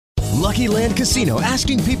Lucky Land Casino,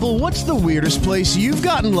 asking people, what's the weirdest place you've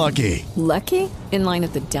gotten lucky? Lucky? In line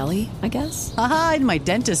at the deli, I guess? Aha, in my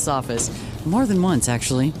dentist's office. More than once,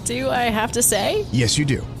 actually. Do I have to say? Yes, you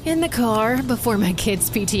do. In the car before my kids'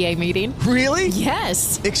 PTA meeting. Really?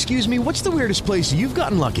 Yes. Excuse me, what's the weirdest place you've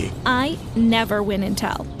gotten lucky? I never win and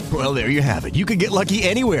tell. Well, there you have it. You can get lucky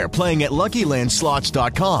anywhere, playing at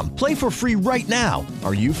LuckyLandSlots.com. Play for free right now.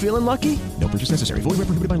 Are you feeling lucky? No purchase necessary. Void where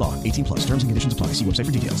prohibited by law. 18 plus. Terms and conditions apply. See website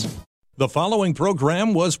for details. The following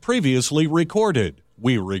program was previously recorded.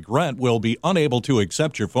 We regret we'll be unable to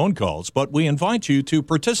accept your phone calls, but we invite you to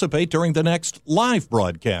participate during the next live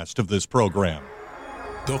broadcast of this program.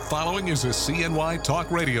 The following is a CNY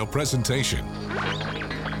Talk Radio presentation.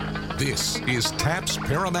 This is TAPS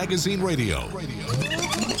ParaMagazine Radio.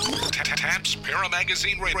 TAPS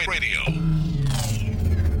ParaMagazine Radio.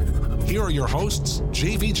 Here are your hosts,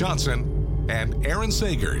 J.V. Johnson and Aaron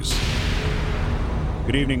Sagers.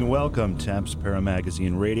 Good evening and welcome, TAPS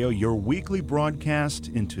ParaMagazine Radio, your weekly broadcast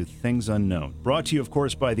into things unknown. Brought to you, of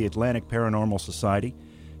course, by the Atlantic Paranormal Society,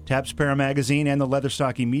 TAPS ParaMagazine, and the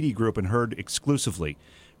Leatherstocking Media Group, and heard exclusively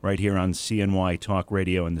right here on CNY Talk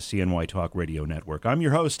Radio and the CNY Talk Radio Network. I'm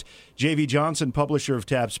your host, J.V. Johnson, publisher of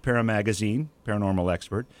TAPS ParaMagazine, paranormal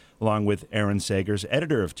expert, along with Aaron Sagers,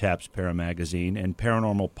 editor of TAPS ParaMagazine and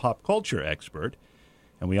paranormal pop culture expert.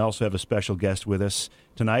 And we also have a special guest with us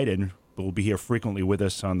tonight, and will be here frequently with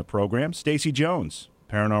us on the program, Stacy Jones,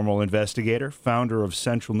 paranormal investigator, founder of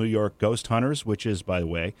Central New York Ghost Hunters, which is, by the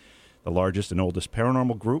way, the largest and oldest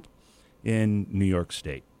paranormal group in New York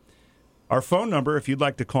State. Our phone number, if you'd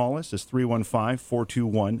like to call us, is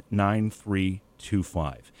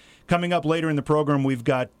 315-421-9325. Coming up later in the program, we've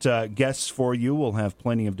got guests for you. We'll have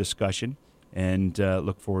plenty of discussion, and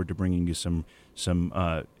look forward to bringing you some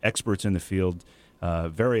experts in the field,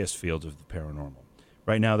 various fields of the paranormal.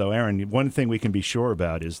 Right now, though, Aaron, one thing we can be sure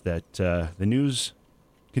about is that the news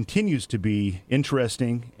continues to be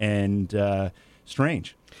interesting and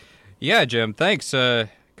strange. Yeah, Jim, thanks. Got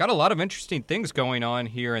a lot of interesting things going on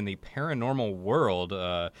here in the paranormal world.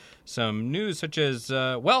 Some news such as,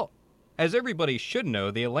 as everybody should know,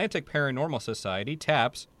 the Atlantic Paranormal Society,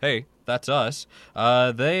 TAPS, hey, that's us,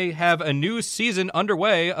 they have a new season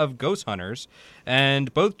underway of Ghost Hunters,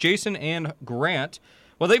 and both Jason and Grant,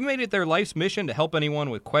 well, they've made it their life's mission to help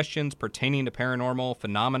anyone with questions pertaining to paranormal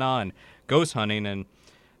phenomena and ghost hunting. And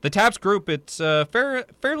the TAPS group, it's a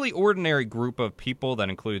fairly ordinary group of people that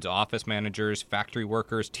includes office managers, factory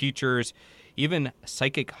workers, teachers, even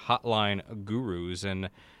psychic hotline gurus.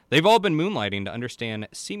 And they've all been moonlighting to understand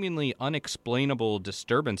seemingly unexplainable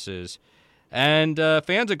disturbances. And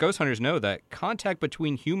fans of ghost hunters know that contact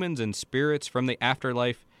between humans and spirits from the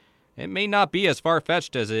afterlife, it may not be as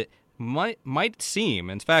far-fetched as it might seem.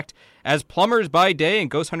 In fact, as plumbers by day and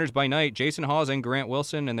ghost hunters by night, Jason Hawes and Grant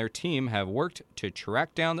Wilson and their team have worked to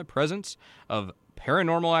track down the presence of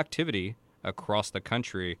paranormal activity across the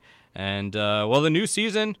country. And, the new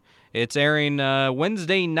season, it's airing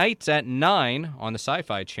Wednesday nights at 9 on the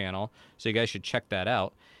Sci-Fi Channel, so you guys should check that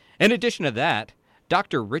out. In addition to that,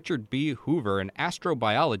 Dr. Richard B. Hoover, an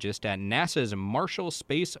astrobiologist at NASA's Marshall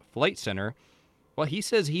Space Flight Center, well, he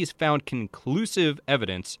says he's found conclusive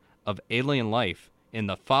evidence of alien life in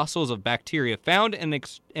the fossils of bacteria found in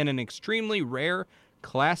an extremely rare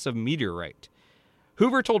class of meteorite.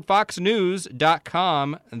 Hoover told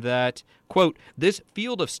FoxNews.com that, quote, this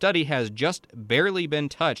field of study has just barely been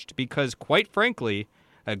touched because, quite frankly,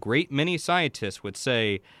 a great many scientists would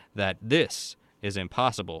say that this is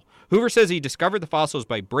impossible. Hoover says he discovered the fossils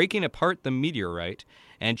by breaking apart the meteorite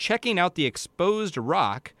and checking out the exposed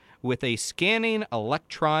rock with a scanning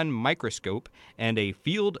electron microscope and a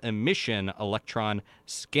field emission electron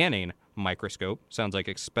scanning microscope. Sounds like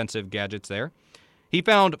expensive gadgets there. He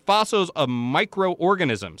found fossils of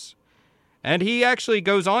microorganisms. And he actually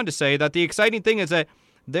goes on to say that the exciting thing is that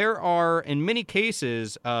there are, in many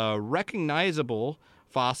cases, recognizable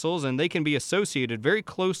fossils, and they can be associated very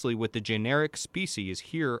closely with the generic species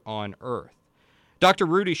here on Earth. Dr.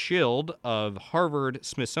 Rudy Schild of Harvard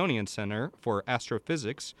Smithsonian Center for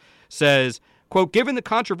Astrophysics says, quote, given the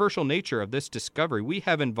controversial nature of this discovery, we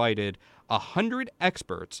have invited 100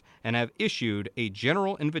 experts and have issued a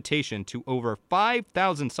general invitation to over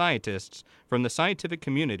 5,000 scientists from the scientific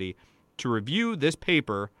community to review this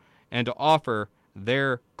paper and to offer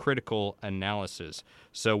their critical analysis.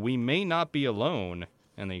 So we may not be alone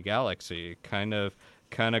in the galaxy. Kind of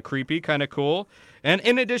creepy, kind of cool. And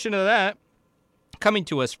in addition to that, coming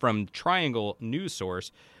to us from Triangle News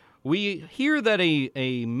Source, we hear that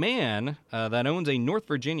a man that owns a North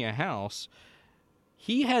Virginia house,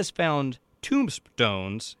 he has found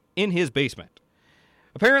tombstones in his basement.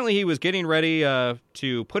 Apparently, he was getting ready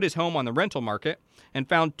to put his home on the rental market and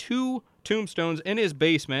found 2 tombstones in his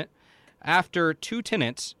basement after 2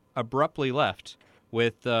 tenants abruptly left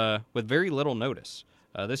with very little notice.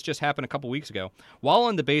 This just happened a couple weeks ago. While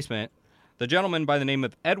in the basement, the gentleman by the name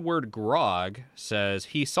of Edward Grogg says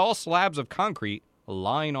he saw slabs of concrete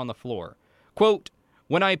lying on the floor. Quote,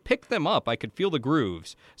 "When I picked them up, I could feel the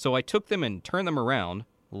grooves, so I took them and turned them around,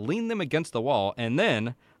 leaned them against the wall, and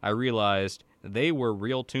then I realized they were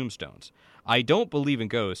real tombstones. I don't believe in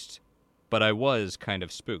ghosts, but I was kind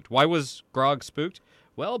of spooked." Why was Grogg spooked?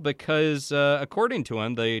 Well, because according to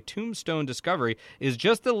him, the tombstone discovery is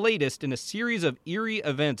just the latest in a series of eerie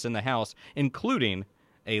events in the house, including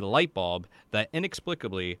a light bulb that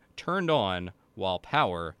inexplicably turned on while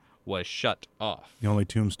power was shut off. The only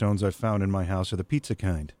tombstones I've found in my house are the pizza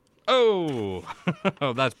kind. Oh,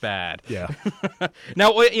 that's bad. Yeah.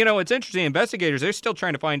 Now, it's interesting. Investigators, they're still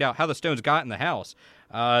trying to find out how the stones got in the house.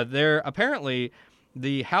 Apparently,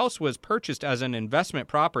 the house was purchased as an investment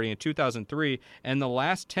property in 2003, and the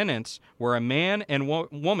last tenants were a man and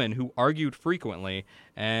woman who argued frequently.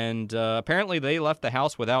 And apparently, they left the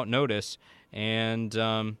house without notice.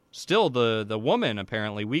 And still, the woman,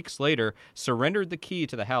 apparently, weeks later, surrendered the key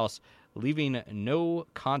to the house, leaving no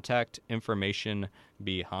contact information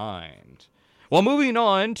behind. Well, moving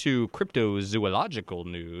on to cryptozoological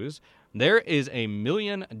news, there is a $1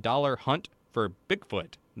 million hunt for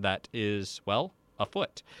Bigfoot that is, well,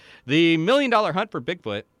 afoot. The $1 million hunt for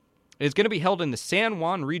Bigfoot is going to be held in the San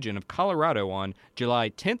Juan region of Colorado on July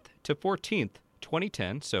 10th to 14th,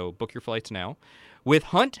 2010, so book your flights now, with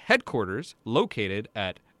Hunt headquarters located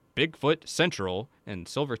at Bigfoot Central in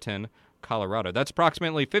Silverton, Colorado. That's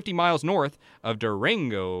approximately 50 miles north of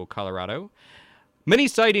Durango, Colorado. Many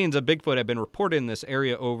sightings of Bigfoot have been reported in this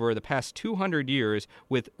area over the past 200 years,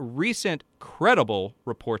 with recent credible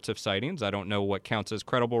reports of sightings. I don't know what counts as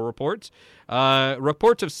credible reports.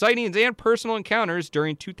 Reports of sightings and personal encounters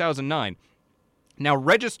during 2009. Now,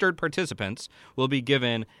 registered participants will be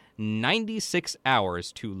given 96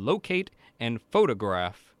 hours to locate and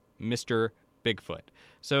photograph Mr. Bigfoot.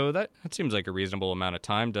 So that seems like a reasonable amount of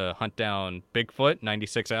time to hunt down Bigfoot,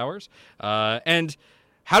 96 hours. And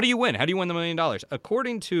how do you win? How do you win the $1 million?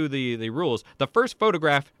 According to the rules, the first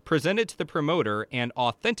photograph presented to the promoter and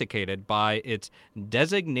authenticated by its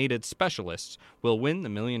designated specialists will win the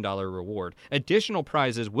 $1 million reward. Additional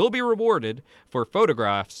prizes will be rewarded for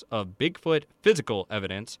photographs of Bigfoot physical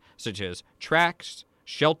evidence, such as tracks,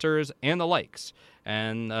 shelters, and the likes.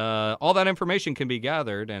 And all that information can be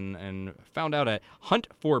gathered and found out at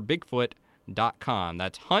huntforbigfoot.com.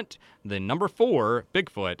 That's hunt, the number 4,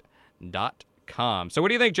 Bigfoot.com. So what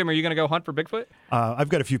do you think, Jim? Are you going to go hunt for Bigfoot? I've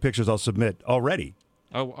got a few pictures I'll submit already.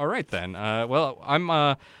 Oh, all right then. Well,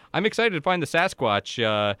 I'm excited to find the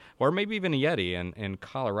Sasquatch, or maybe even a Yeti in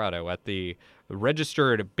Colorado at the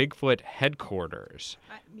registered Bigfoot headquarters.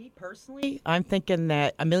 Me personally, I'm thinking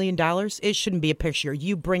that $1 million, it shouldn't be a picture.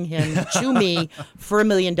 You bring him to me for $1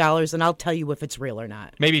 million, and I'll tell you if it's real or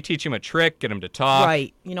not. Maybe teach him a trick, get him to talk.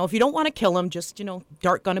 Right. If you don't want to kill him, just,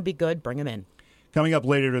 dart gonna be good, bring him in. Coming up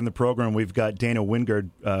later in the program, we've got Dana Wingerd,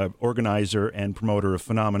 organizer and promoter of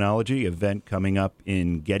Phenomenology, event coming up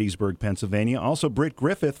in Gettysburg, Pennsylvania. Also, Britt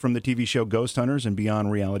Griffith from the TV show Ghost Hunters and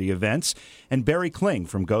Beyond Reality Events, and Barry Kling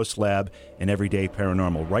from Ghost Lab and Everyday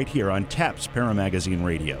Paranormal, right here on TAPS ParaMagazine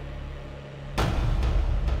Radio.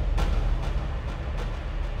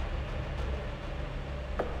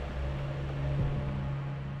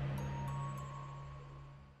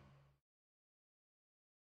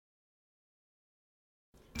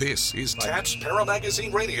 This is TAPS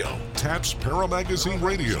ParaMagazine Radio. TAPS ParaMagazine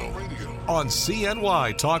Radio on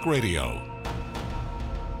CNY Talk Radio.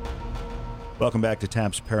 Welcome back to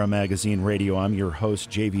TAPS ParaMagazine Radio. I'm your host,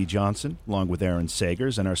 J.V. Johnson, along with Aaron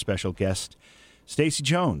Sagers and our special guest, Stacey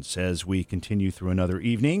Jones, as we continue through another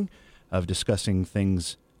evening of discussing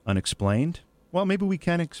things unexplained. Well, maybe we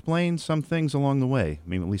can explain some things along the way. I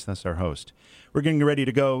mean, at least that's our host. We're getting ready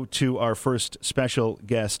to go to our first special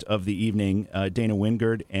guest of the evening, Dana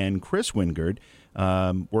Wingerd and Chris Wingerd,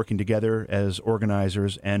 working together as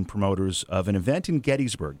organizers and promoters of an event in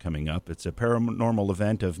Gettysburg coming up. It's a paranormal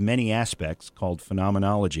event of many aspects called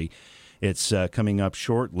Phenomenology. It's coming up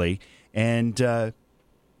shortly. And Dana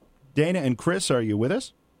and Chris, are you with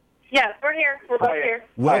us? Yes, we're here. We're both here.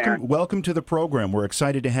 Welcome to the program. We're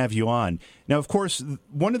excited to have you on. Now, of course,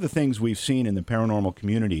 one of the things we've seen in the paranormal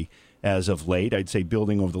community as of late, I'd say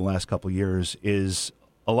building over the last couple of years, is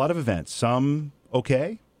a lot of events. Some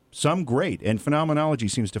okay, some great, and Phenomenology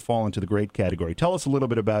seems to fall into the great category. Tell us a little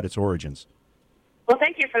bit about its origins. Well,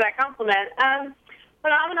 thank you for that compliment.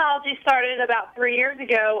 Phenomenology started about 3 years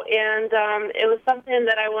ago, and it was something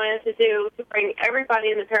that I wanted to do to bring everybody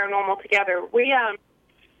in the paranormal together.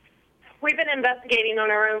 We've been investigating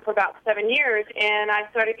on our own for about 7 years, and I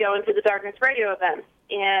started going to the Darkness Radio events.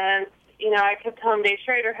 And, I kept telling Dave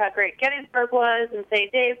Schrader how great Gettysburg was and saying,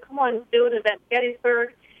 Dave, come on, do an event in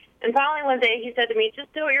Gettysburg. And finally one day he said to me,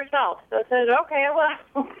 just do it yourself. So I said, okay, I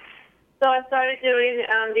will. So I started doing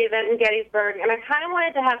the event in Gettysburg, and I kind of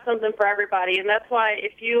wanted to have something for everybody. And that's why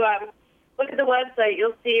if you look at the website,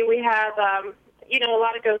 you'll see we have, a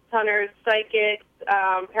lot of ghost hunters, psychics,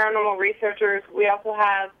 paranormal researchers. We also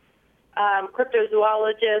have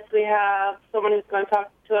cryptozoologists. We have someone who's going to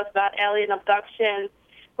talk to us about alien abduction.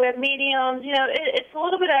 We have mediums. It's a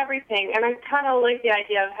little bit of everything, and I kind of like the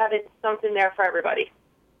idea of having something there for everybody.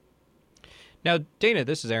 Now, Dana,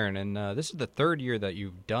 this is Aaron, and this is the third year that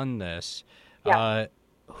you've done this. Yeah.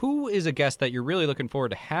 Who is a guest that you're really looking forward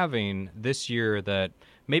to having this year that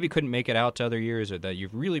maybe couldn't make it out to other years, or that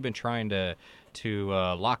you've really been trying to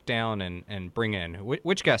lock down and bring in?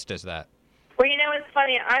 Which guest is that? Well, it's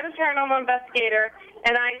funny. I'm a paranormal investigator,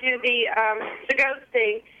 and I do the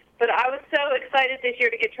ghosting, but I was so excited this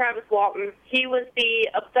year to get Travis Walton. He was the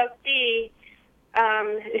abductee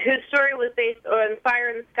whose story was based on Fire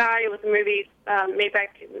in the Sky. It was a movie made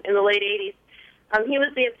back in the late 80s. He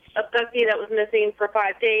was the abductee that was missing for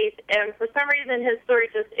 5 days, and for some reason his story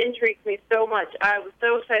just intrigues me so much. I was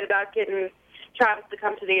so excited about getting Travis to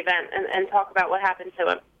come to the event and talk about what happened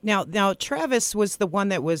to him. Now, Travis was the one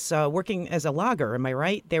that was working as a logger, am I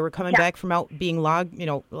right? They were coming back from out being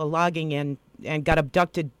logging and got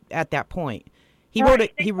abducted at that point. He wrote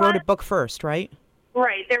a book first, right?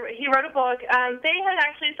 Right. He wrote a book. They had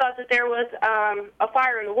actually thought that there was a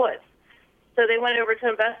fire in the woods. So they went over to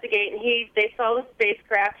investigate, and they saw the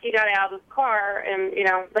spacecraft. He got out of his car, and,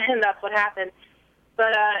 then that's what happened.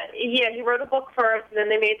 But, he wrote a book first, and then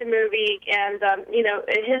they made the movie. And,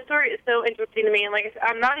 his story is so interesting to me. And, like I said,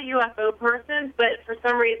 I'm not a UFO person, but for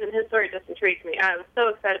some reason his story just intrigues me. I was so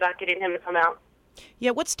excited about getting him to come out.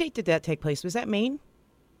 Yeah, what state did that take place? Was that Maine?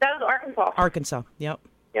 That was Arkansas. Arkansas, yep.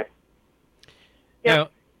 Now,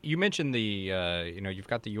 you mentioned you've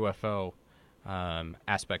got the UFO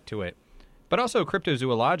aspect to it, but also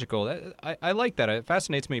cryptozoological. I like that. It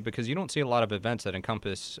fascinates me because you don't see a lot of events that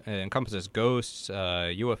encompasses ghosts,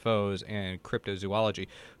 UFOs, and cryptozoology.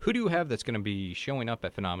 Who do you have that's going to be showing up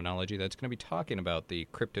at Phenomenology that's going to be talking about the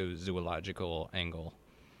cryptozoological angle?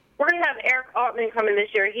 We're going to have Eric Altman come in this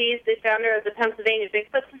year. He's the founder of the Pennsylvania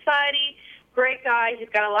Bigfoot Society. Great guy. He's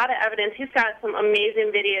got a lot of evidence. He's got some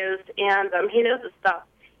amazing videos, and he knows his stuff.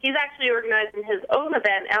 He's actually organizing his own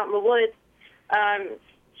event out in the woods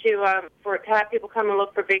to have people come and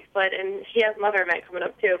look for Bigfoot, and he has another event coming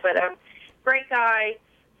up too. But great guy,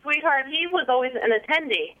 sweetheart. He was always an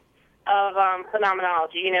attendee of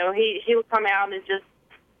Phenomenology. He would come out and just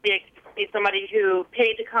be somebody who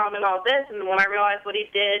paid to come and all this. And when I realized what he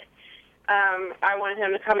did, I wanted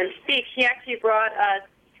him to come and speak. He actually brought us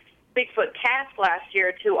Bigfoot cast last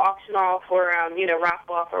year to auction off or,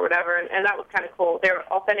 raffle off or whatever, and that was kind of cool. They're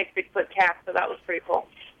authentic Bigfoot casts, so that was pretty cool.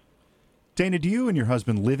 Dana, do you and your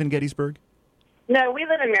husband live in Gettysburg? No, we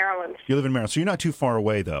live in Maryland. You live in Maryland, so you're not too far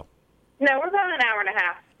away, though. No, we're about an hour and a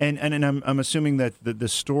half. And I'm assuming that the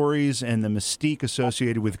stories and the mystique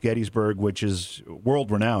associated with Gettysburg, which is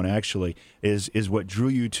world-renowned, actually, is what drew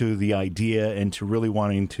you to the idea and to really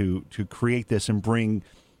wanting to create this and bring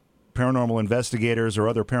paranormal investigators or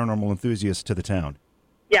other paranormal enthusiasts to the town.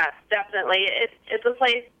 Yes, definitely. It's a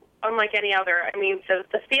place unlike any other. I mean,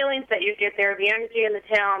 the feelings that you get there, the energy in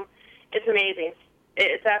the town, it's amazing.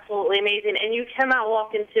 It's absolutely amazing. And you cannot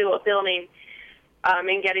walk into a building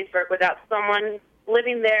in Gettysburg without someone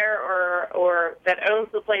living there or that owns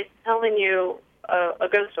the place telling you a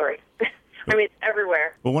ghost story. I mean, it's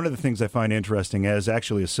everywhere. Well, one of the things I find interesting as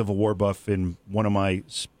actually a Civil War buff in one of my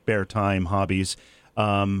spare time hobbies,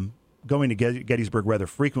 going to Gettysburg rather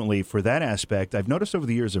frequently for that aspect, I've noticed over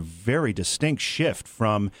the years a very distinct shift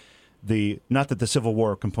from not that the Civil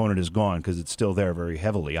War component is gone, because it's still there very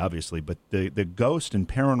heavily, obviously, but the ghost and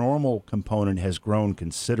paranormal component has grown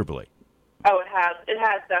considerably. Oh, it has. It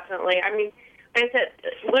has, definitely. I mean, like I said,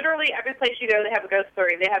 literally every place you go, they have a ghost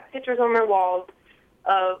story. They have pictures on their walls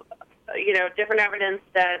of, different evidence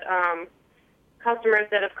that customers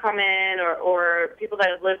that have come in or people that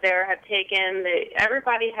have lived there have taken.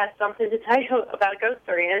 Everybody has something to tell you about a ghost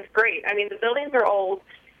story, and it's great. I mean, the buildings are old.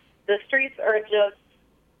 The streets are just,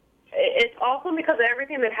 it's awesome because of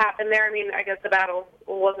everything that happened there. I mean, I guess the battle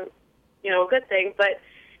wasn't, a good thing, but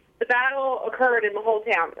the battle occurred in the whole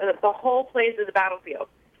town. The whole place is a battlefield.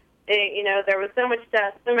 There was so much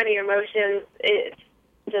death, so many emotions. It's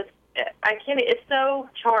just I can't. It's so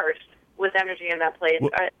charged with energy in that place.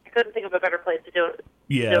 Well, I couldn't think of a better place to do it.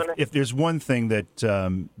 Yeah, if there's one thing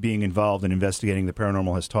that being involved in investigating the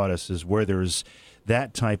paranormal has taught us is where there's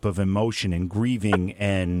that type of emotion and grieving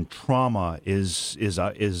and trauma is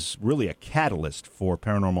really a catalyst for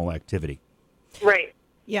paranormal activity. Right.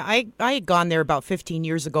 Yeah, I had gone there about 15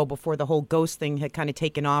 years ago before the whole ghost thing had kind of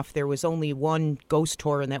taken off. There was only one ghost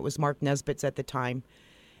tour, and that was Mark Nesbitt's at the time.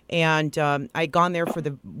 And I'd gone there for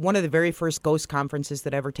one of the very first ghost conferences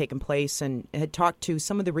that ever taken place, and had talked to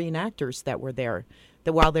some of the reenactors that were there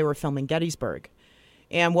while they were filming Gettysburg.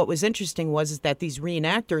 And what was interesting is that these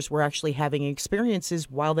reenactors were actually having experiences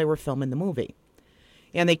while they were filming the movie.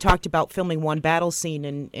 And they talked about filming one battle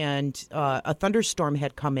scene, and a thunderstorm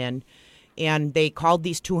had come in, and they called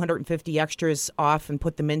these 250 extras off and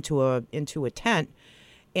put them into a tent.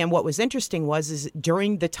 And what was interesting is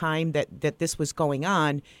during the time that this was going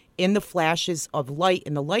on, in the flashes of light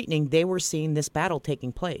and the lightning, they were seeing this battle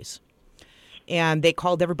taking place. And they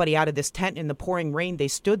called everybody out of this tent in the pouring rain. They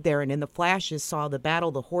stood there and in the flashes saw the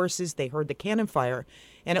battle, the horses, they heard the cannon fire.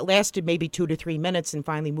 And it lasted maybe 2 to 3 minutes and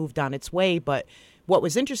finally moved on its way. But what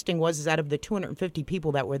was interesting was out of the 250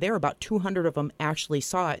 people that were there, about 200 of them actually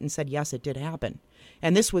saw it and said, yes, it did happen.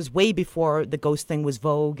 And this was way before the ghost thing was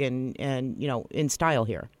vogue and in style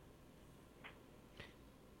here.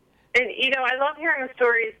 And, I love hearing the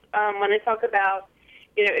stories when they talk about,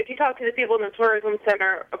 if you talk to the people in the tourism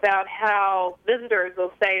center about how visitors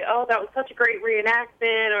will say, oh, that was such a great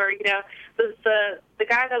reenactment, or, the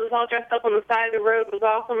guy that was all dressed up on the side of the road was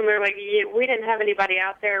awesome, and they're like, yeah, we didn't have anybody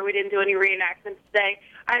out there, we didn't do any reenactments today.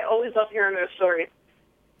 I always love hearing those stories.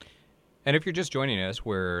 And if you're just joining us,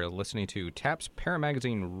 we're listening to TAPS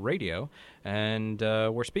ParaMagazine Radio, and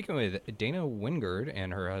we're speaking with Dana Wingerd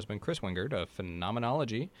and her husband, Chris Wingerd, of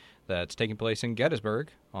Phenomenology, that's taking place in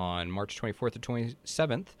Gettysburg on March 24th to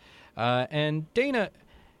 27th. And Dana,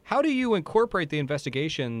 how do you incorporate the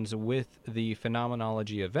investigations with the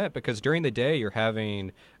Phenomenology event? Because during the day, you're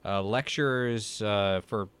having lectures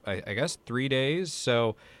for, I guess, 3 days.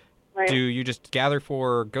 So right. Do you just gather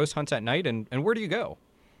for ghost hunts at night, and where do you go?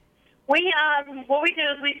 What we do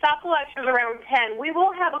is we stop the lectures around 10. We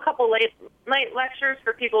will have a couple late night lectures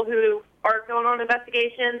for people who are going on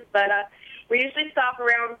investigations, but we usually stop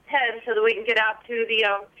around 10 so that we can get out to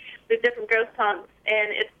the different ghost hunts.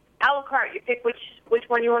 And it's a la carte. You pick which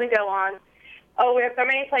one you want to go on. Oh, we have so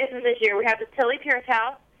many places this year. We have the Tilly Pierce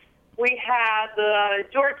House. We have the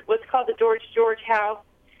what's called the George House,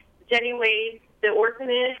 Jenny Wade, the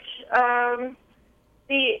Orphanage,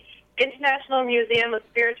 the International Museum of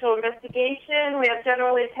Spiritual Investigation. We have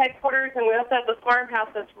General Lee's headquarters, and we also have the farmhouse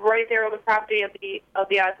that's right there on the property of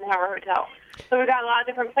the Eisenhower Hotel. So we've got a lot of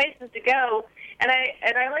different places to go, and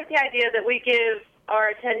I like the idea that we give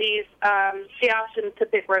our attendees the option to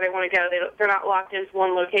pick where they want to go. They're not locked into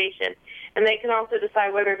one location, and they can also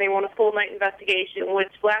decide whether they want a full night investigation,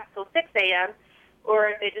 which lasts till 6 a.m., or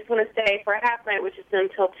if they just want to stay for a half night, which is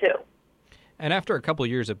until 2. And after a couple of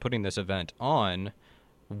years of putting this event on,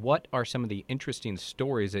 what are some of the interesting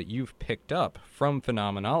stories that you've picked up from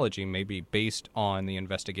Phenomenology, maybe based on the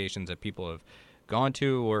investigations that people have gone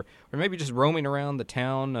to, or maybe just roaming around the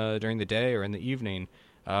town during the day or in the evening?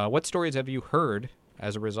 What stories have you heard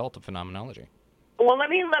as a result of Phenomenology? Well, let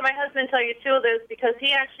my husband tell you 2 of those, because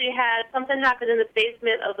he actually had something happen in the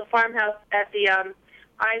basement of the farmhouse at the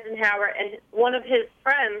Eisenhower, and one of his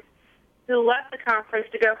friends who left the conference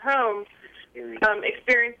to go home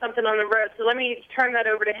experienced something on the road. So let me turn that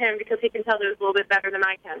over to him, because he can tell those a little bit better than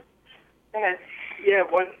I can. Go ahead. Yeah,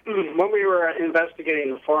 when we were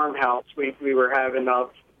investigating the farmhouse, we were having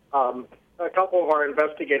a couple of our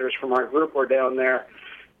investigators from our group were down there,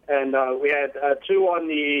 and we had 2 on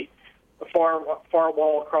the far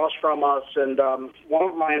wall across from us, and one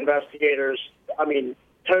of my investigators,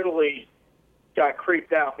 totally got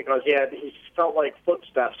creeped out because he felt like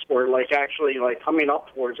footsteps were actually coming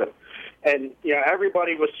up towards him. And,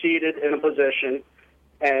 everybody was seated in a position,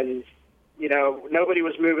 and, nobody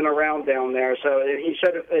was moving around down there. So he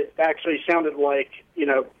said it actually sounded like,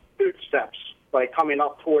 footsteps, coming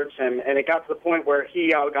up towards him. And it got to the point where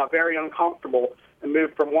he got very uncomfortable and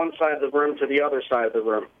moved from one side of the room to the other side of the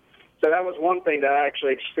room. So that was one thing that I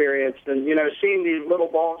actually experienced. And, seeing these little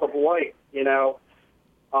balls of light,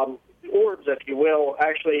 orbs, if you will,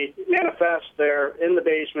 actually manifest there in the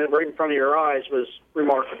basement right in front of your eyes was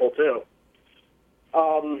remarkable, too.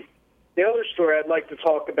 The other story I'd like to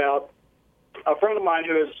talk about, a friend of mine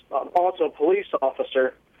who is also a police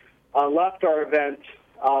officer left our event.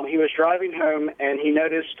 He was driving home, and he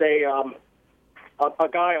noticed a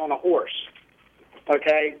guy on a horse,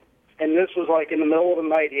 okay? And this was in the middle of the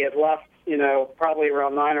night. He had left probably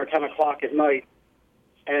around 9 or 10 o'clock at night,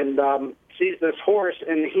 and sees this horse.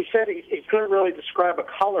 And he said he couldn't really describe a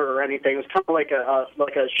color or anything. It was kind of like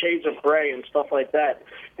a shades of gray and stuff like that.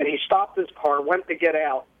 And he stopped his car, went to get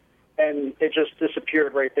out, and it just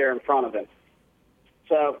disappeared right there in front of him.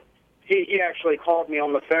 So he actually called me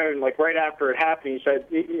on the phone, like right after it happened. He said,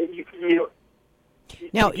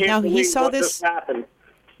 Now he saw this happened.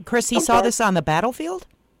 Chris, he saw this on the battlefield?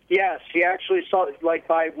 Yes, he actually saw it like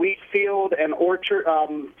by wheat field and orchard,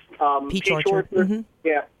 Peach orchard. Mm-hmm.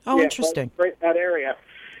 Yeah. Oh, yeah, interesting. Right in that area.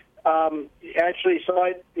 He actually saw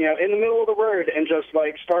it, in the middle of the road and just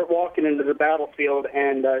like start walking into the battlefield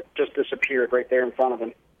and just disappeared right there in front of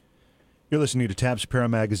him. You're listening to TAPS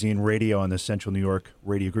ParaMagazine Radio on the Central New York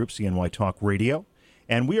radio group, CNY Talk Radio.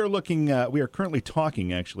 And we are currently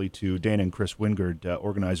talking, actually, to Dana and Chris Wingerd,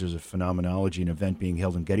 organizers of Phenomenology, an event being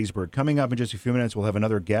held in Gettysburg. Coming up in just a few minutes, we'll have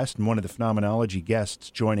another guest, and one of the Phenomenology guests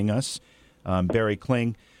joining us, Barry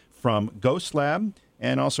Kling from Ghost Lab,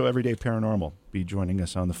 and also Everyday Paranormal, be joining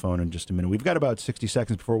us on the phone in just a minute. We've got about 60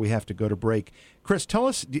 seconds before we have to go to break. Chris, tell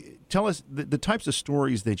us the types of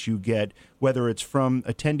stories that you get, whether it's from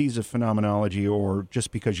attendees of Phenomenology or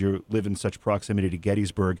just because you live in such proximity to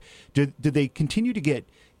Gettysburg. Do they continue to get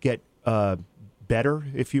better,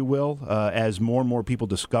 if you will, as more and more people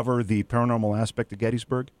discover the paranormal aspect of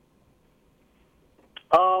Gettysburg?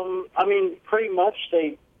 Pretty much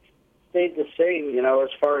they stayed the same, as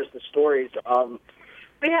far as the stories.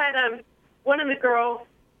 We had one of the girls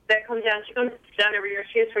that comes down. She comes down every year.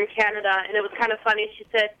 She was from Canada, and it was kind of funny. She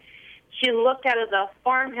said she looked out of the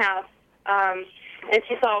farmhouse, and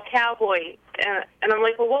she saw a cowboy. And I'm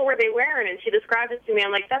like, well, what were they wearing? And she described it to me.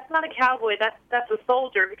 I'm like, that's not a cowboy. That's a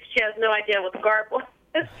soldier, because she has no idea what the garb was.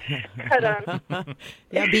 But,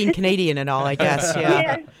 yeah, being Canadian and all, I guess.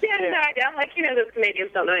 Yeah, she had no idea. I'm like, those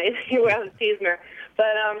Canadians don't know anything about teasing her.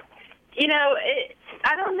 But,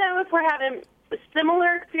 I don't know if we're having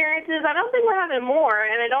similar experiences. I don't think we're having more,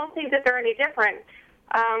 and I don't think that they're any different.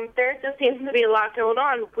 There just seems to be a lot going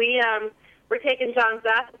on. We're taking John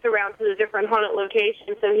Zassis around to the different haunted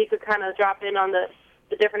locations so he could kind of drop in on the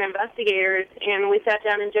different investigators, and we sat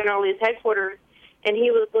down in General Lee's headquarters, and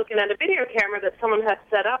he was looking at a video camera that someone had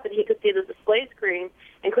set up, and he could see the display screen,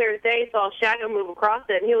 and clear as day, saw a shadow move across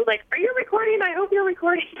it, and he was like, "Are you recording? I hope you're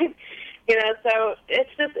recording." So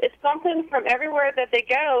it's something from everywhere that they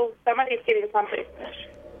go, somebody's getting something.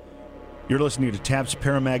 You're listening to TAPS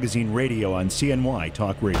ParaMagazine Radio on CNY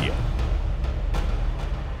Talk Radio.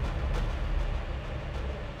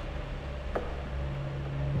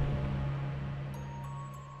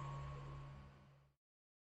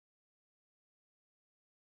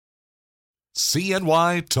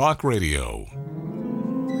 CNY Talk Radio.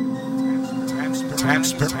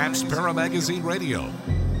 TAPS ParaMagazine Radio.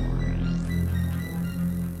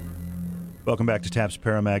 Welcome back to TAPS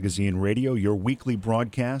ParaMagazine Radio, your weekly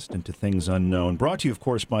broadcast into things unknown. Brought to you, of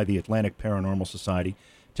course, by the Atlantic Paranormal Society,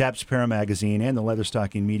 TAPS ParaMagazine, and the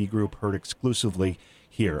Leatherstocking Media Group, heard exclusively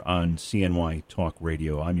here on CNY Talk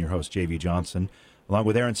Radio. I'm your host, J.V. Johnson, along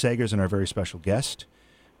with Aaron Sagers and our very special guest.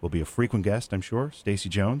 Will be a frequent guest, I'm sure, Stacy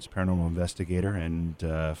Jones, paranormal investigator and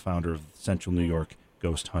founder of Central New York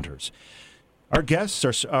Ghost Hunters. Our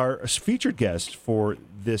guests, our featured guests for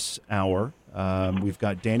this hour, we've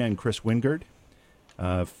got Dana and Chris Wingerd,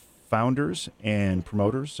 founders and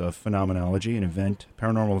promoters of Phenomenology, an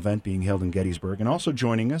paranormal event being held in Gettysburg. And also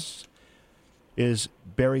joining us is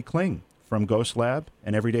Barry Kling from Ghost Lab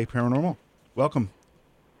and Everyday Paranormal. Welcome.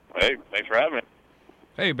 Hey, thanks for having me.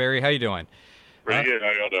 Hey, Barry, how you doing? Pretty good.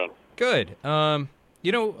 How y'all doing? Good. I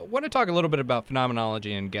want to talk a little bit about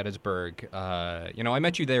Phenomenology in Gettysburg. I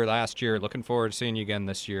met you there last year. Looking forward to seeing you again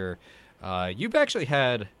this year. You've actually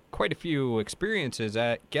had quite a few experiences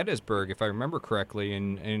at Gettysburg, if I remember correctly,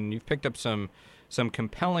 and you've picked up some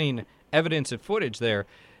compelling evidence and footage there.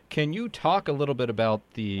 Can you talk a little bit about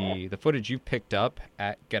the footage you've picked up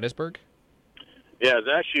at Gettysburg? Yeah, it's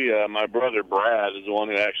actually my brother Brad is the one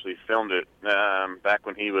who actually filmed it back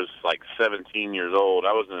when he was like 17 years old.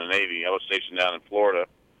 I was in the Navy. I was stationed down in Florida.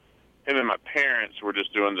 Him and my parents were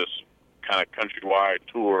just doing this kind of countrywide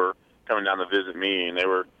tour, coming down to visit me, and they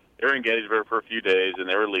were in Gettysburg for a few days, and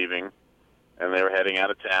they were leaving, and they were heading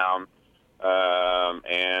out of town.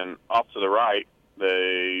 And off to the right,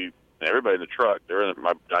 everybody in the truck, they're in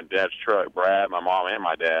my dad's truck. Brad, my mom, and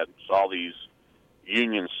my dad saw these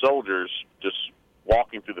Union soldiers just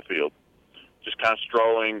walking through the field, just kind of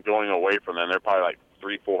strolling, going away from them. They're probably like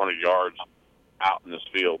 300-400 yards out in this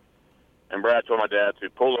field. And Brad told my dad to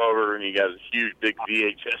pull over, and he got a huge, big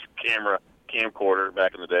VHS camcorder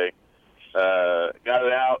back in the day. Got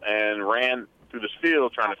it out and ran through this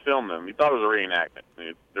field trying to film them. He thought it was a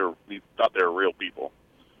reenactment. He thought they were real people.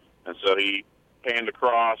 And so he panned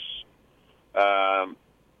across,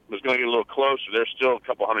 was going to get a little closer. They're still a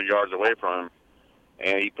couple hundred yards away from him.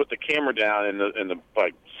 And he put the camera down in the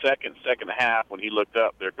like second and a half. When he looked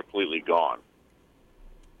up, they're completely gone.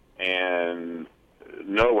 And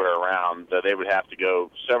nowhere around. That they would have to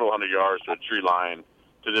go several hundred yards to a tree line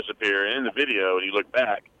to disappear. And in the video, when he looked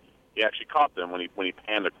back, he actually caught them when he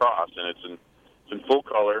panned across. And it's in full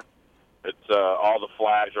color. It's all the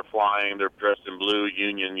flags are flying. They're dressed in blue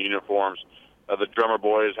Union uniforms. The drummer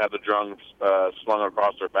boys have the drums slung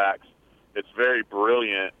across their backs. It's very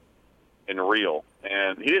brilliant and real.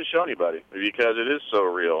 And he didn't show anybody because it is so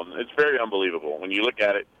real. And it's very unbelievable. When you look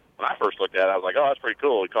at it, when I first looked at it, I was like, oh, that's pretty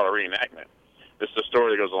cool. He called it a reenactment. It's the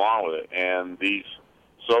story that goes along with it. And these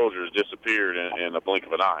soldiers disappeared in a blink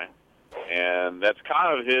of an eye. And that's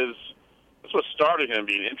kind of that's what started him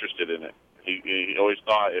being interested in it. He always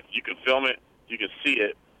thought if you can film it, you can see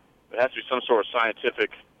it, there has to be some sort of scientific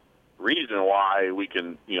reason why we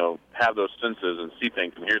can, have those senses and see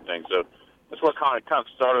things and hear things. So that's what kind of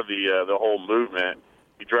started the whole movement.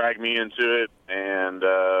 He dragged me into it, and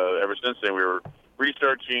ever since then we were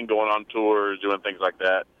researching, going on tours, doing things like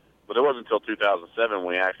that. But it wasn't until 2007 when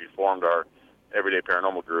we actually formed our Everyday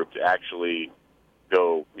Paranormal group to actually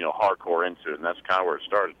go, hardcore into it, and that's kind of where it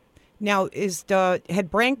started. Now, had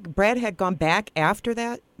Brad had gone back after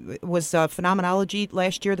that? Was Phenomenology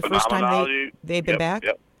last year the first time they'd been back?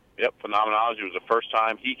 Yep. Phenomenology was the first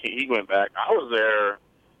time he went back. I was there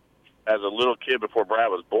as a little kid before Brad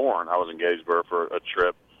was born. I was in Gettysburg for a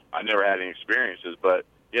trip. I never had any experiences, but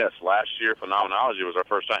yes, last year Phenomenology was our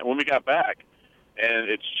first time. When we got back, and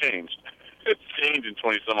it's changed. It's changed in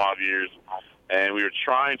 20-some-odd years, and we were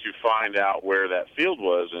trying to find out where that field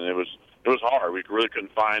was, and it was hard. We really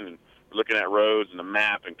couldn't find, and looking at roads and the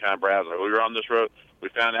map and kind of browsing. We were on this road. We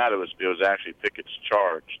found out it was actually Pickett's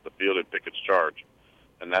Charge, the field at Pickett's Charge,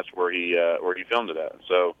 and that's where he filmed it at.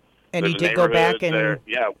 So and he did go back and there.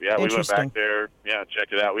 Yeah, we went back there. Yeah,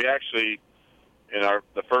 checked it out. We actually in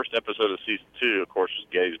the first episode of season 2, of course, was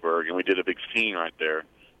Gettysburg, and we did a big scene right there,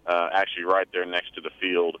 actually right there next to the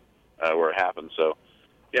field where it happened. So.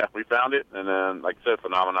 Yeah, we found it, and then, like I said,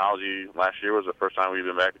 Phenomenology last year was the first time we've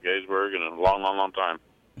been back to Gettysburg in a long, long, long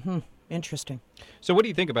time. Interesting. So what do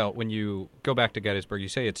you think about when you go back to Gettysburg? You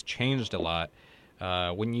say it's changed a lot.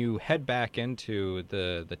 When you head back into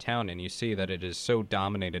the town and you see that it is so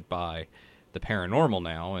dominated by the paranormal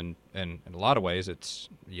now, and in a lot of ways it's,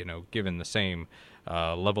 given the same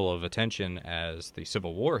level of attention as the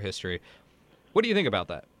Civil War history, what do you think about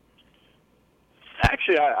that?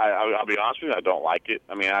 Actually, I'll be honest with you, I don't like it.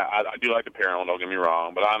 I mean, I do like the paranormal, don't get me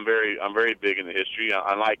wrong, but I'm very big into history.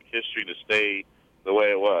 I like history to stay the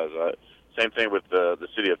way it was. Same thing with the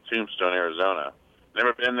city of Tombstone, Arizona.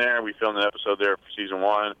 Never been there. We filmed an episode there for season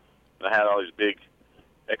 1, and I had all these big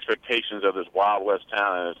expectations of this Wild West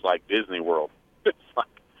town, and it's like Disney World.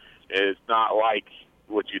 It's not like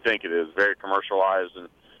what you think it is. Very commercialized, and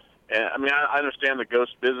I mean, I understand the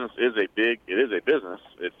ghost business is a business.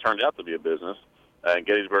 It's turned out to be a business. And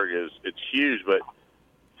Gettysburg it's huge, but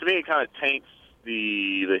to me it kind of taints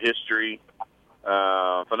the history.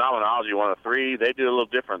 Phenomenology 103, they do a little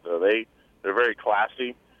different though. They're very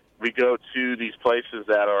classy. We go to these places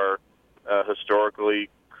that are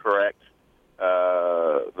historically correct.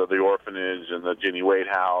 The orphanage and the Jenny Wade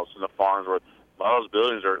house and the Farnsworth. All those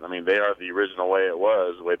buildings they are the original way it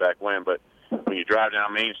was way back when. But when you drive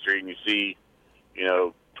down Main Street and you see,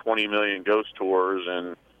 20 million ghost tours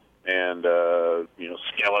and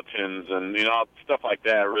skeletons and stuff like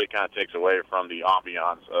that, it really kind of takes away from the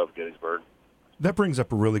ambiance of Gettysburg. That brings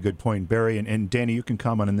up a really good point, Barry, and Danny, you can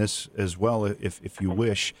comment on this as well if you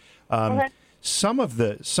wish. Okay. Some of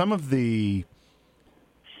the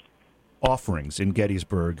offerings in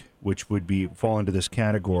Gettysburg, which would fall into this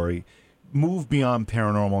category, move beyond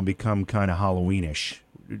paranormal and become kind of Halloweenish.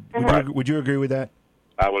 Would you agree with that?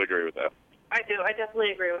 I would agree with that. I do. I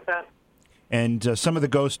definitely agree with that. And some of the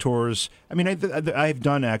ghost tours, I mean, I've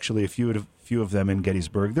done actually a few of them in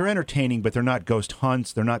Gettysburg. They're entertaining, but they're not ghost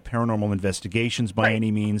hunts. They're not paranormal investigations by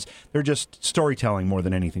any means. They're just storytelling more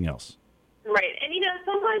than anything else. Right. And,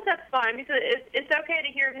 sometimes that's fine because it's okay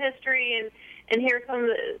to hear the history and hear some of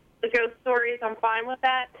the ghost stories. I'm fine with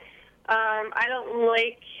that. I don't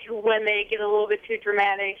like when they get a little bit too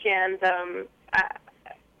dramatic and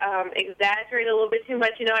exaggerate a little bit too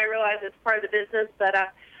much. I realize it's part of the business, but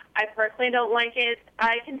I personally don't like it.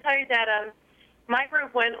 I can tell you that my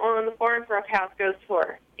group went on the Farnsworth House ghost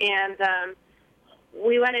tour, and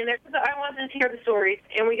we went in there because I wanted to hear the stories.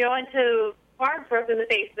 And we go into Farnsworth in the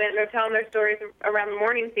basement, and they're telling their stories around the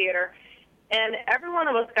morning theater. and every one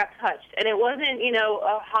of us got touched. And it wasn't,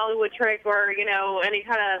 a Hollywood trick or, any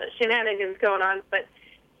kind of shenanigans going on, but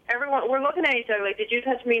everyone, we're looking at each other like, did you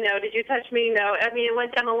touch me? No. Did you touch me? No. I mean, it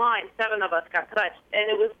went down the line. 7 of us got touched.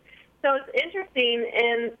 And so it's interesting.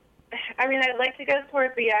 And, I mean, I'd like to go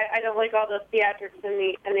towards the, I don't like all the theatrics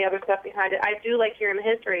and the other stuff behind it. I do like hearing the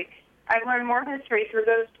history. I've learned more history through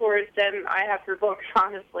those tours than I have through books,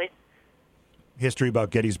 honestly. History about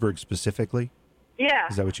Gettysburg specifically? Yeah.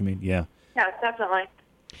 Is that what you mean? Yeah. Yeah, definitely.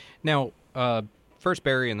 Now, first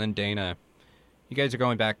Barry and then Dana, you guys are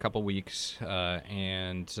going back a couple weeks,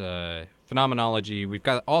 and Phenomenology, we've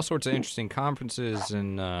got all sorts of interesting conferences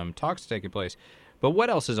and talks taking place. But what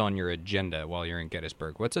else is on your agenda while you're in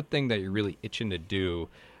Gettysburg? What's a thing that you're really itching to do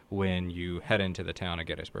when you head into the town of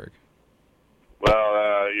Gettysburg?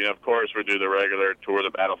 Well, of course, we do the regular tour of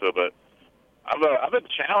the battlefield, but I've been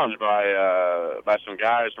challenged by some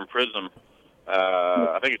guys from Prism.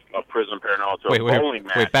 I think it's called Prism Paranormal to a bowling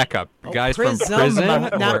match. Wait, back up. Guys from Prism?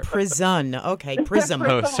 Not Prison. Okay, Prism.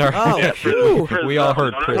 Oh, sorry. Oh, Yeah, we all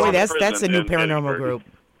heard Prism. Boy, that's a new paranormal group.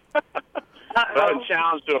 I've been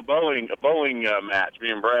challenged to a bowling match,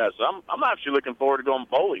 me and Brad. So I'm actually looking forward to going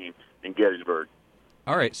bowling in Gettysburg.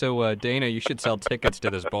 All right, so Dana, you should sell tickets to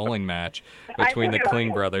this bowling match between the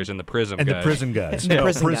Kling brothers and the Prism guys. And the Prison guys. And the No,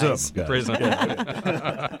 Prison Prism guys. Prism.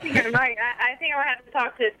 I think I'll have to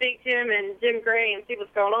talk to Big Jim and Jim Gray and see what's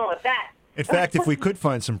going on with that. In fact, if we could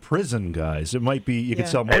find some prison guys, it might be you could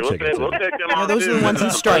sell more Hey, tickets. we'll take them on Those are too. the ones in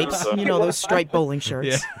stripes. Those striped bowling shirts.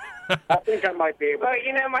 Yeah. I think I might be able Well,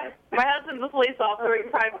 my husband's a police officer. We can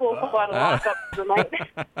probably pull a couple out of lockup tonight.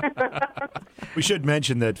 We should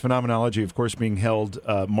mention that Phenomenology, of course, being held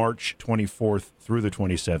March 24th through the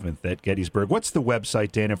 27th at Gettysburg. What's the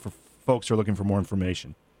website, Dana, for folks who are looking for more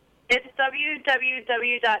information? It's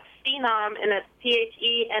www.phenom, and it's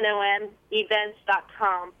PHENOM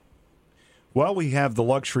events.com. Well, we have the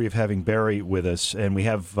luxury of having Barry with us, and we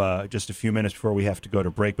have just a few minutes before we have to go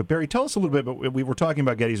to break. But, Barry, tell us a little bit about, we were talking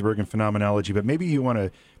about Gettysburg and Phenomenology, but maybe you want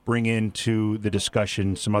to bring into the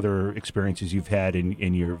discussion some other experiences you've had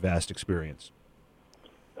in your vast experience.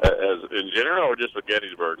 As in general, or just with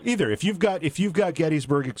Gettysburg? Either. If you've got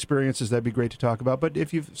Gettysburg experiences, that'd be great to talk about. But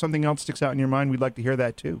if something else sticks out in your mind, we'd like to hear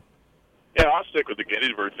that, too. Yeah, I'll stick with the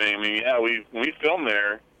Gettysburg thing. I mean, when we filmed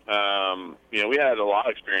there, we had a lot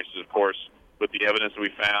of experiences, of course, with the evidence that we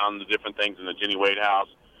found, the different things in the Jenny Wade house.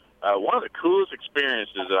 One of the coolest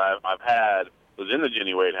experiences that I've had was in the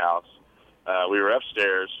Jenny Wade house. We were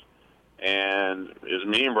upstairs, and it was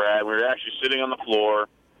me and Brad. We were actually sitting on the floor,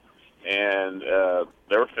 and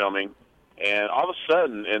they were filming. And all of a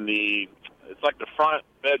sudden, it's like the front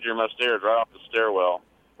bedroom upstairs, right off the stairwell,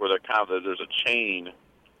 where there's a chain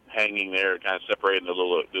hanging there, kind of separating the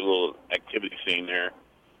little activity scene there.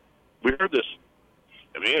 We heard this.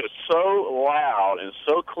 I mean, it was so loud and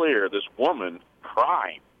so clear, this woman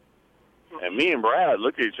crying. And me and Brad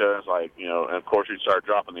looked at each other and was like, and of course we started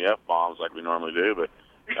dropping the F-bombs like we normally do, but,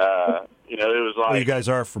 it was like... Well, you guys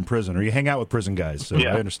are from prison, or you hang out with prison guys, so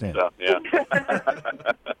yeah, I understand. So, yeah.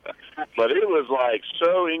 But it was like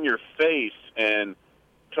so in your face and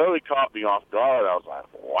totally caught me off guard. I was like,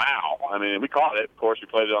 wow. I mean, we caught it. Of course, we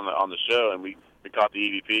played it on the show, and we caught the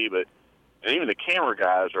EVP, but... And even the camera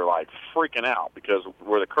guys are like freaking out because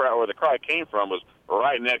where the cry came from was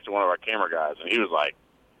right next to one of our camera guys, and he was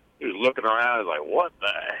looking around, he was like, "What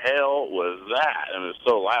the hell was that?" And it was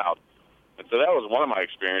so loud. And so that was one of my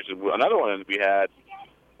experiences. Another one we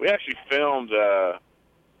actually filmed a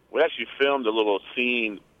little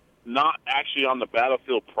scene, not actually on the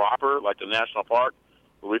battlefield proper, like the national park,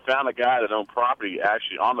 but we found a guy that owned property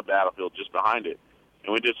actually on the battlefield just behind it,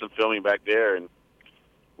 and we did some filming back there. And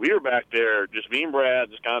we were back there, just me and Brad,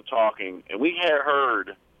 just kind of talking, and we had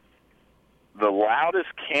heard the loudest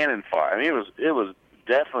cannon fire. I mean, it was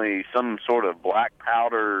definitely some sort of black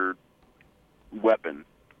powder weapon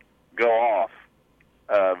go off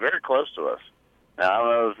very close to us. Now, I don't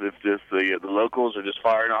know if just the locals are just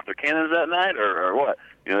firing off their cannons that night or what.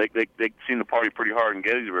 They seem to party pretty hard in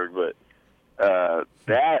Gettysburg, but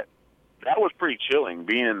that was pretty chilling,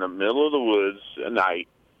 being in the middle of the woods at night.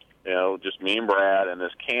 Just me and Brad, and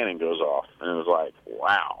this cannon goes off, and it was like,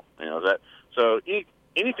 wow. So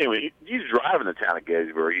anything when you drive in the town of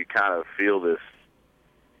Gettysburg, you kind of feel this,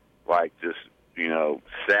 like, just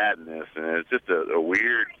sadness, and it's just a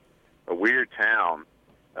weird town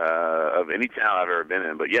of any town I've ever been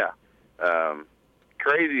in. But yeah,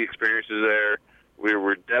 crazy experiences there.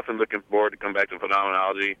 We're definitely looking forward to come back to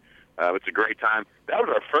Phenomenology. It's a great time. That was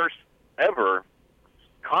our first ever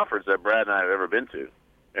conference that Brad and I have ever been to.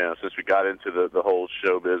 Since we got into the whole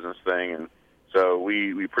show business thing, and so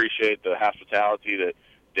we appreciate the hospitality that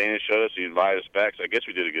Dana showed us. He invited us back, so I guess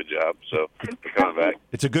we did a good job. So we're coming back.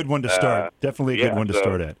 It's a good one to start. Definitely a good one to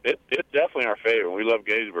start at. It's definitely our favorite. We love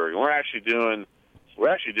Gettysburg, and we're actually doing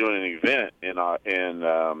an event in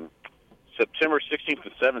September 16th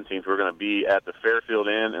and 17th. We're going to be at the Fairfield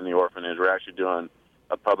Inn and the Orphanage. We're actually doing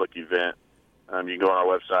a public event. You can go on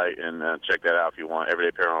our website and check that out if you want,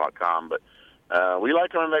 everydayparanormal.com. But we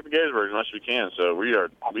like coming back to Gettysburg as much as we can, so we are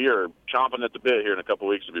chomping at the bit here in a couple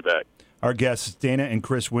of weeks to be back. Our guests, Dana and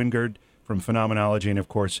Chris Wingerd from Phenomenology, and, of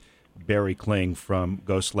course, Barry Kling from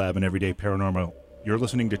Ghost Lab and Everyday Paranormal. You're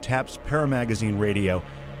listening to TAPS ParaMagazine Radio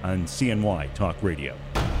on CNY Talk Radio.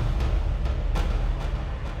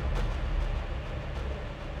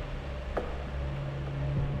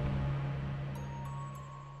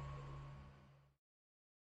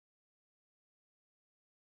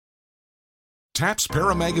 TAPS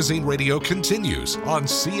ParaMagazine Radio continues on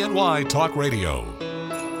CNY Talk Radio.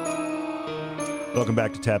 Welcome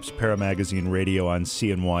back to TAPS ParaMagazine Radio on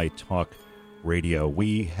CNY Talk Radio.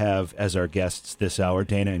 We have as our guests this hour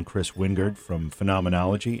Dana and Chris Wingerd from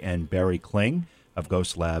Phenomenology and Barry Kling of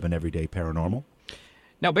Ghost Lab and Everyday Paranormal.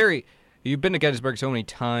 Now, Barry, you've been to Gettysburg so many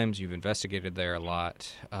times. You've investigated there a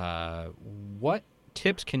lot. What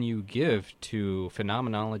tips can you give to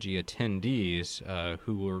Phenomenology attendees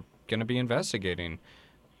who are going to be investigating?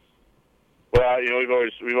 Well, we've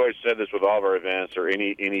always said this with all of our events or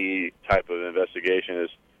any type of investigation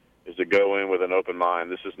is to go in with an open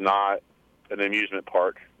mind. This is not an amusement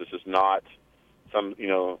park. This is not some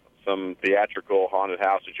theatrical haunted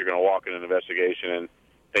house that you're going to walk in an investigation and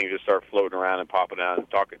things just start floating around and popping out and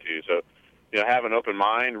talking to you. So, have an open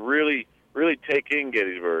mind. Really take in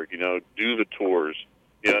Gettysburg. Do the tours.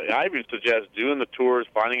 I even suggest doing the tours,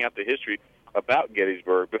 finding out the history about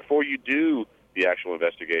Gettysburg before you do the actual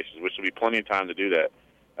investigations, which will be plenty of time to do that.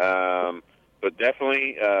 But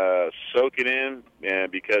definitely soak it in,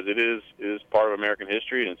 because it is part of American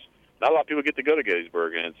history, and not a lot of people get to go to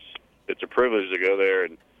Gettysburg, and it's a privilege to go there.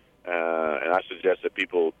 And I suggest that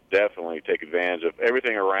people definitely take advantage of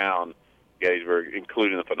everything around Gettysburg,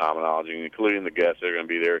 including the Phenomenology, including the guests that are going to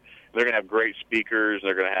be there. They're going to have great speakers.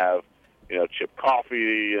 They're going to have Chip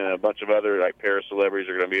Coffey and a bunch of other para celebrities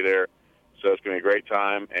are going to be there. So it's going to be a great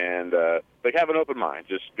time, and have an open mind.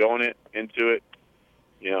 Just going into it,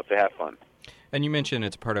 to have fun. And you mentioned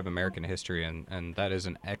it's part of American history, and that is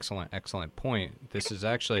an excellent point. This is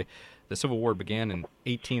actually, the Civil War began in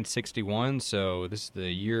 1861, so this is the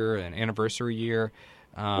anniversary year.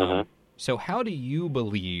 So how do you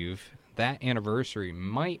believe that anniversary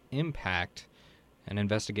might impact an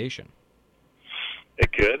investigation?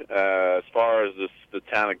 It could. As far as the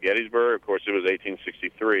town of Gettysburg, of course, it was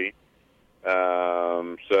 1863.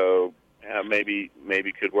 So maybe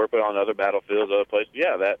could work, but on other battlefields, other places.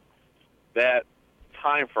 Yeah, that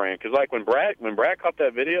time frame. Because when Brad caught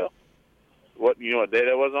that video, what day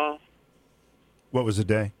that was on? What was the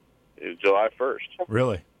day? It was July 1st.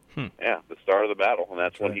 Really? Yeah, the start of the battle, and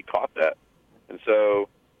that's when he caught that. And so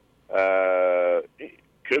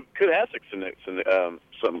could have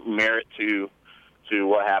some merit to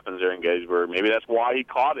what happens there in Gettysburg. Maybe that's why he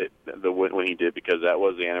caught it when he did, because that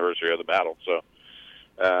was the anniversary of the battle. So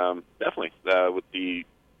definitely with the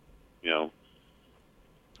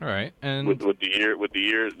all right, and with the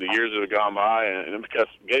years that have gone by, and because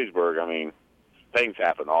Gettysburg, things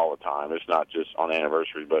happen all the time. It's not just on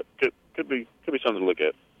anniversary, but could be something to look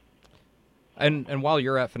at. And while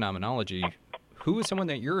you're at Phenomenology, who is someone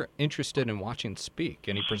that you're interested in watching speak?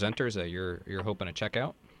 Any presenters that you're hoping to check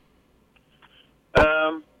out?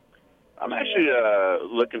 I'm actually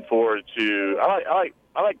looking forward to. I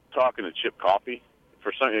like talking to Chip Coffey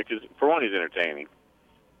for something, because for one, he's entertaining.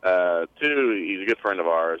 Two, he's a good friend of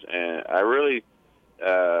ours, and I really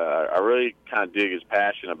kind of dig his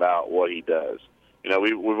passion about what he does.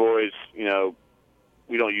 We've always,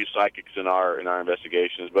 we don't use psychics in our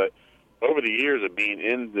investigations, but over the years of being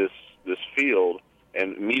in this field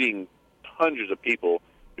and meeting hundreds of people,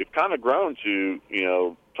 we've kind of grown to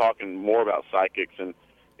talking more about psychics and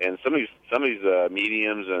some of these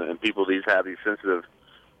mediums and people these have these sensitive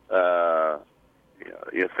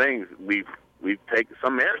things. We take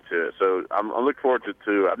some merit to it. So I'm looking forward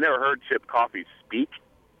to I've never heard Chip Coffey speak.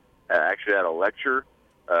 Actually at a lecture,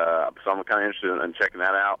 so I'm kind of interested in checking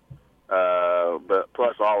that out. But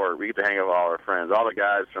plus we get to hang out with all our friends, all the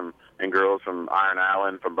guys and girls from Iron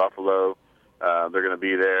Island, from Buffalo. They're going to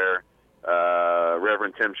be there.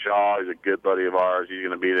 Reverend Tim Shaw, he's a good buddy of ours. He's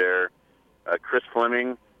going to be there. Chris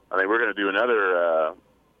Fleming. I think we're going to do another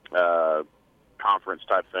conference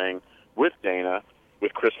type thing with Dana,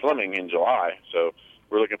 with Chris Fleming in July. So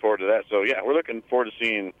we're looking forward to that. So yeah, we're looking forward to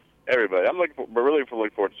seeing everybody. We're really looking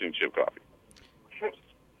forward to seeing Chip Coffey.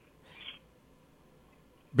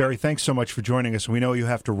 Barry, thanks so much for joining us. We know you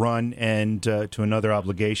have to run and to another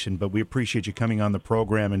obligation, but we appreciate you coming on the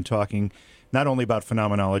program and talking not only about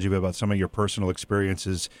phenomenology, but about some of your personal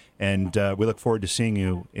experiences. And we look forward to seeing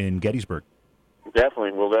you in Gettysburg.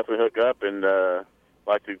 Definitely. We'll definitely hook up, and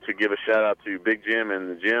like to give a shout-out to Big Jim and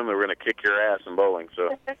the Jim. We're going to kick your ass in bowling.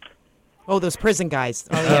 So. Oh, those prison guys.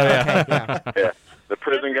 Oh, yeah, okay, yeah. Yeah, the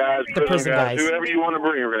prison guys, whoever you want to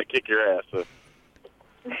bring, we're going to kick your ass. So.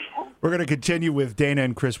 We're going to continue with Dana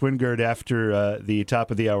and Chris Wingerd after the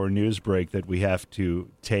top of the hour news break that we have to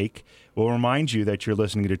take. We'll remind you that you're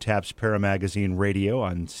listening to TAPS ParaMagazine Radio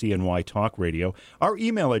on CNY Talk Radio. Our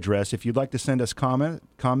email address, if you'd like to send us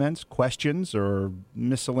comments, questions, or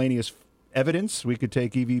miscellaneous evidence, we could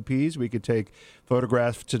take EVPs, we could take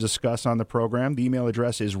photographs to discuss on the program. The email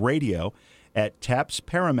address is radio at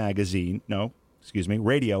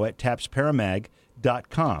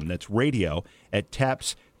tapsparamag.com. That's radio at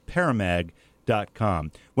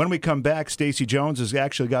tapsparamag.com. When we come back, Stacey Jones has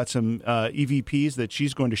actually got some EVPs that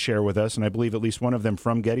she's going to share with us, and I believe at least one of them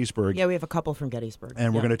from Gettysburg. Yeah, we have a couple from Gettysburg.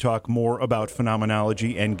 And we're going to talk more about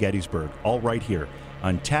phenomenology and Gettysburg, all right here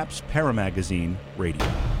on TAPS ParaMagazine Radio.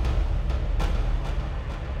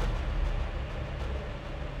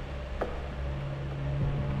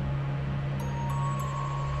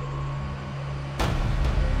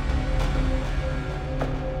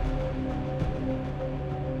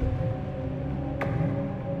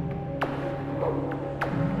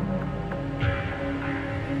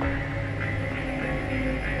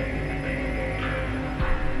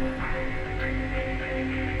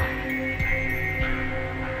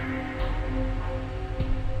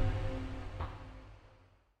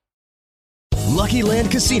 Lucky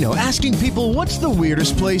Land Casino, asking people, what's the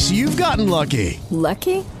weirdest place you've gotten lucky?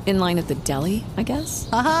 Lucky? In line at the deli, I guess?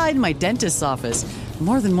 Aha, in my dentist's office.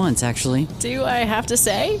 More than once, actually. Do I have to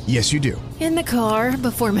say? Yes, you do. In the car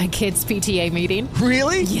before my kids' PTA meeting.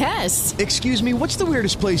 Really? Yes. Excuse me, what's the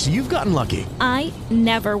weirdest place you've gotten lucky? I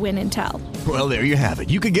never win and tell. Well, there you have it.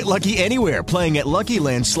 You can get lucky anywhere, playing at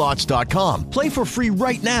LuckyLandSlots.com. Play for free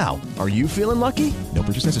right now. Are you feeling lucky? No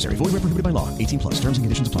purchase necessary. Void where prohibited by law. 18+. Terms and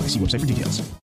conditions apply. See website for details.